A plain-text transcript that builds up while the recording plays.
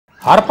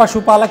हर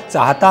पशुपालक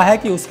चाहता है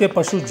कि उसके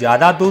पशु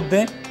ज्यादा दूध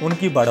दें,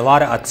 उनकी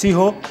बढ़वार अच्छी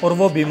हो और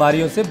वो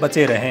बीमारियों से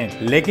बचे रहें।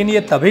 लेकिन ये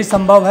तभी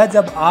संभव है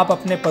जब आप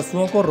अपने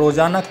पशुओं को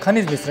रोजाना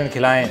खनिज मिश्रण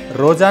खिलाएं।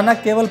 रोजाना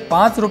केवल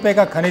 5 रुपए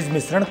का खनिज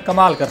मिश्रण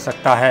कमाल कर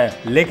सकता है,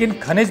 लेकिन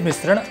खनिज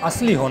मिश्रण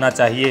असली होना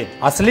चाहिए।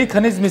 असली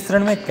खनिज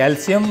मिश्रण में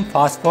कैल्शियम,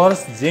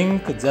 फास्फोरस,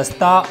 जिंक,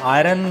 जस्ता,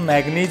 आयरन,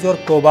 मैंगनीज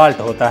और कोबाल्ट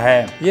होता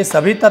है। ये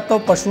सभी तत्व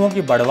पशुओं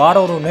की बढ़वार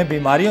और उन्हें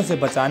बीमारियों से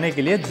बचाने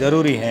के लिए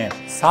जरूरी हैं।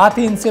 साथ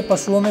ही इनसे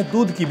पशुओं में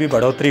दूध की भी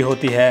बढ़ोतरी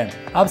होती है।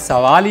 अब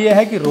सवाल यह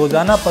है कि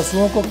रोजाना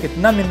पशुओं को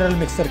कितना मिनरल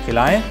मिक्सर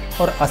खिलाएं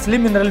और असली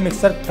मिनरल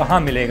मिक्सर कहां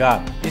मिलेगा।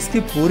 इसकी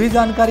पूरी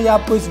जानकारी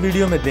आपको इस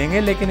वीडियो में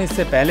देंगे, लेकिन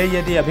इससे पहले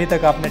यदि अभी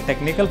तक आपने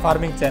टेक्निकल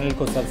फार्मिंग चैनल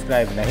को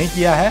सब्सक्राइब नहीं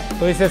किया है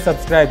तो इसे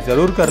सब्सक्राइब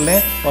जरूर कर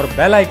लें और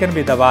बेल आइकन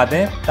भी दबा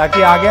दें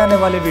ताकि आगे आने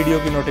वाले वीडियो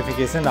की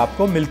नोटिफिकेशन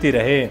आपको मिलती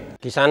रहे।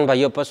 किसान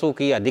भाइयों, पशु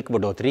की अधिक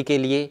बढ़ोतरी के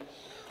लिए,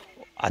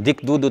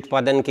 अधिक दूध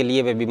उत्पादन के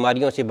लिए व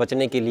बीमारियों से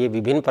बचने के लिए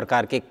विभिन्न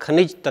प्रकार के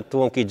खनिज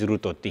तत्वों की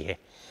जरूरत होती है,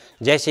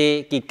 जैसे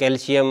कि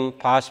calcium,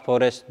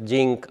 phosphorus,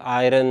 zinc,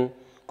 iron,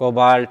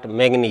 cobalt,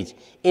 manganese.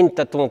 इन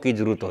तत्वों की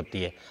जरूरत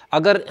होती है।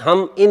 अगर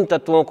हम इन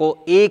तत्वों को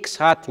एक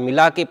साथ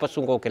मिला के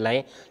पशुओं को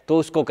खिलाएं तो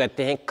उसको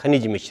कहते हैं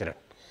खनिज मिश्रण।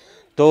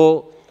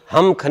 तो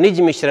हम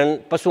खनिज मिश्रण,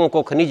 पशुओं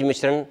को खनिज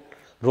मिश्रण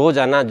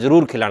रोज़ाना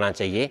ज़रूर खिलाना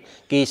चाहिए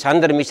कि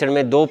सांद्र मिश्रण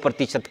में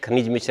 2%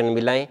 खनिज मिश्रण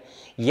मिलाएं।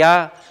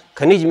 या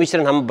खनिज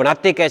मिश्रण हम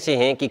बनाते कैसे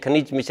हैं कि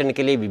खनिज मिश्रण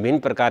के लिए विभिन्न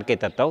प्रकार के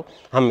तत्व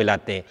हम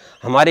मिलाते हैं।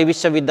 हमारे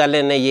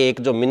विश्वविद्यालय ने ये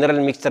एक जो मिनरल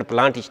मिक्सर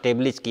प्लांट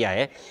इस्टेब्लिश किया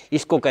है,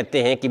 इसको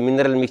कहते हैं कि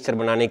मिनरल मिक्सर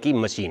बनाने की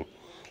मशीन।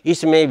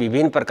 इसमें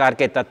विभिन्न प्रकार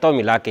के तत्व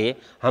मिला के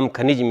हम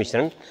खनिज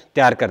मिश्रण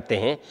तैयार करते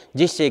हैं,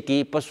 जिससे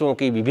कि पशुओं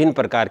की विभिन्न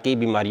प्रकार की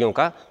बीमारियों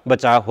का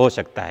बचाव हो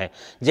सकता है।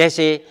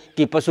 जैसे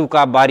कि पशु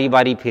का बारी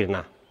बारी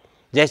फिरना,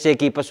 जैसे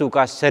कि पशु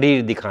का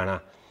शरीर दिखाना,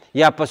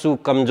 या पशु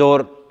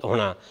कमज़ोर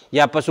होना,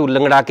 या पशु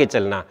लंगड़ा के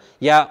चलना,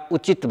 या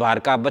उचित भार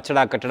का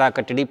बछड़ा कटड़ा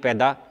कटड़ी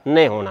पैदा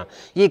न होना,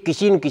 ये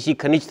किसी न किसी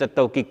खनिज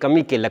तत्व की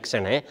कमी के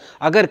लक्षण हैं।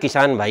 अगर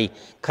किसान भाई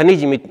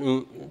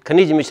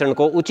खनिज मिश्रण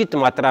को उचित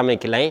मात्रा में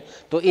खिलाएं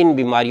तो इन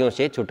बीमारियों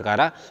से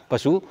छुटकारा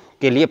पशु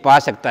के लिए पा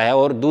सकता है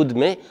और दूध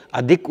में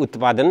अधिक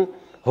उत्पादन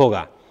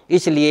होगा।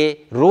 इसलिए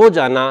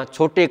रोज़ाना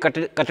छोटे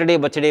कटड़े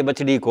बछड़े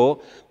बछड़ी को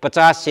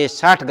 50 से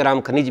 60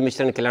 ग्राम खनिज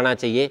मिश्रण खिलाना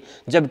चाहिए,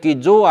 जबकि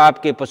जो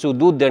आपके पशु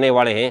दूध देने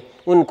वाले हैं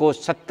उनको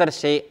 70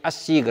 से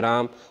 80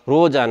 ग्राम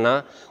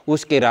रोज़ाना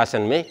उसके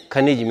राशन में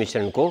खनिज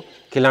मिश्रण को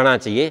खिलाना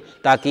चाहिए,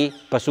 ताकि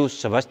पशु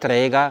स्वस्थ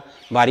रहेगा,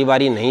 बारी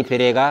बारी नहीं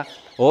फिरेगा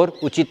और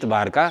उचित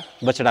भार का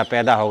बछड़ा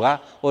पैदा होगा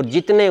और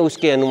जितने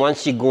उसके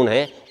अनुवांशिक गुण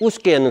हैं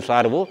उसके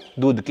अनुसार वो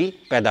दूध की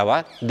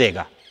पैदावार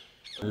देगा।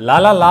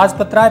 लाला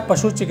लाजपत राय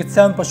पशु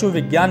चिकित्सा एवं पशु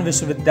विज्ञान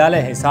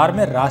विश्वविद्यालय हिसार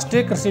में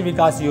राष्ट्रीय कृषि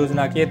विकास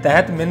योजना के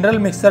तहत मिनरल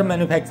मिक्सर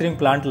मैन्युफैक्चरिंग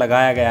प्लांट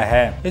लगाया गया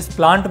है। इस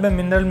प्लांट में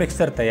मिनरल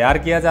मिक्सर तैयार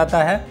किया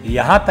जाता है।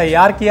 यहाँ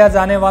तैयार किया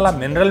जाने वाला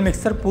मिनरल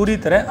मिक्सर पूरी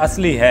तरह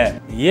असली है।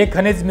 ये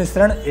खनिज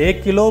मिश्रण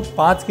 1 किलो,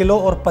 5 किलो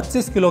और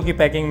 25 किलो की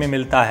पैकिंग में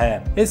मिलता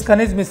है। इस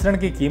खनिज मिश्रण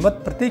की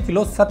कीमत प्रति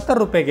किलो 70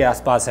 रुपए के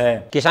आसपास है।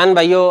 किसान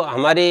भाइयों,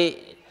 हमारे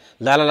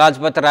लाला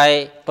लाजपत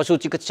राय पशु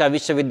चिकित्सा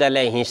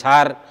विश्वविद्यालय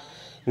हिसार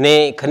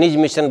ने खनिज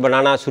मिश्रण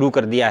बनाना शुरू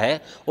कर दिया है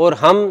और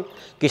हम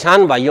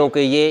किसान भाइयों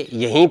के ये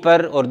यहीं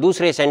पर और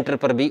दूसरे सेंटर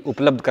पर भी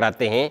उपलब्ध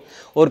कराते हैं।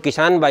 और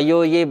किसान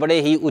भाइयों, ये बड़े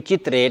ही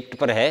उचित रेट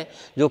पर है,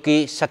 जो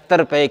कि 70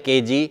 रुपये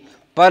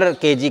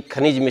केजी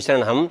खनिज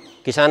मिश्रण हम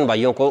किसान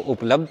भाइयों को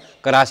उपलब्ध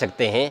करा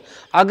सकते हैं।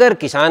 अगर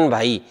किसान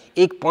भाई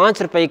एक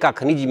 5 रुपये का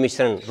खनिज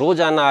मिश्रण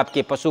रोज़ाना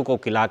आपके पशु को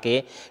खिला के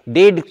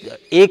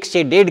 1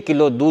 से 1.5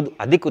 किलो दूध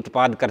अधिक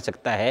उत्पाद कर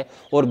सकता है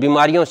और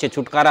बीमारियों से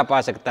छुटकारा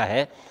पा सकता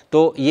है,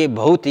 तो ये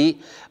बहुत ही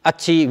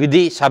अच्छी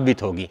विधि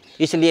साबित होगी।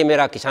 इसलिए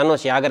मेरा किसानों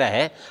से आग्रह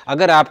है,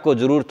 अगर आपको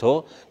ज़रूरत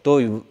हो तो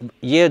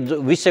ये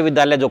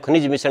विश्वविद्यालय जो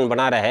खनिज मिश्रण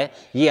बना रहा है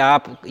ये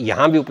आप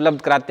यहाँ भी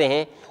उपलब्ध कराते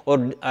हैं और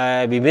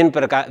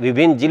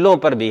विभिन्न जिलों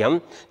पर भी हम,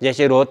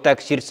 जैसे रोहतक,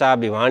 सिरसा,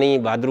 भिवानी,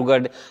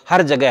 बहादुरगढ़,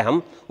 हर जगह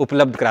हम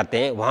उपलब्ध कराते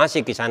हैं। वहाँ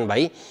से किसान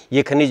भाई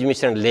ये खनिज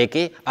मिश्रण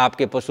लेके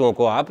आपके पशुओं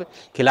को आप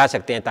खिला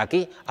सकते हैं,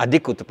 ताकि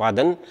अधिक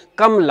उत्पादन,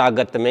 कम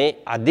लागत में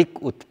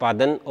अधिक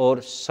उत्पादन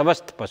और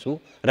स्वस्थ पशु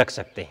रख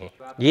सकते हैं।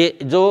 ये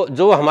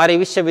जो हमारे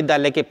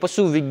विश्वविद्यालय के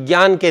पशु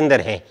विज्ञान केंद्र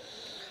हैं,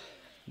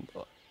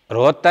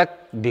 रोहतक,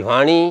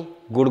 भिवानी,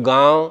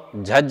 गुड़गांव,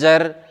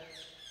 झज्जर,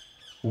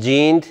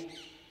 जींद,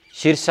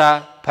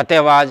 सिरसा,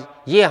 फतेहाबाद,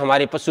 ये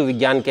हमारे पशु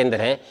विज्ञान केंद्र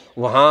हैं।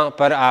 वहाँ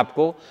पर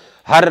आपको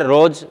हर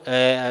रोज़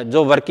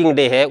जो वर्किंग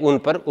डे है उन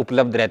पर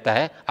उपलब्ध रहता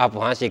है। आप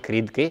वहाँ से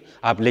खरीद के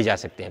आप ले जा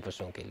सकते हैं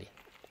पशुओं के लिए।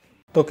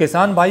 तो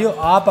किसान भाइयों,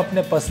 आप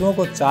अपने पशुओं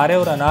को चारे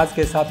और अनाज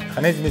के साथ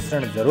खनिज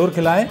मिश्रण जरूर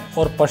खिलाएं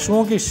और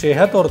पशुओं की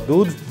सेहत और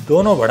दूध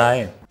दोनों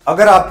बढ़ाएं।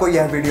 अगर आपको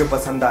यह वीडियो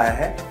पसंद आया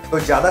है तो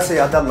ज़्यादा से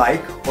ज़्यादा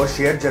लाइक और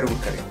शेयर जरूर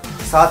करें।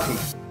 साथ ही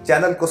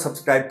चैनल को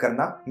सब्सक्राइब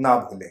करना ना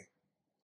भूलें।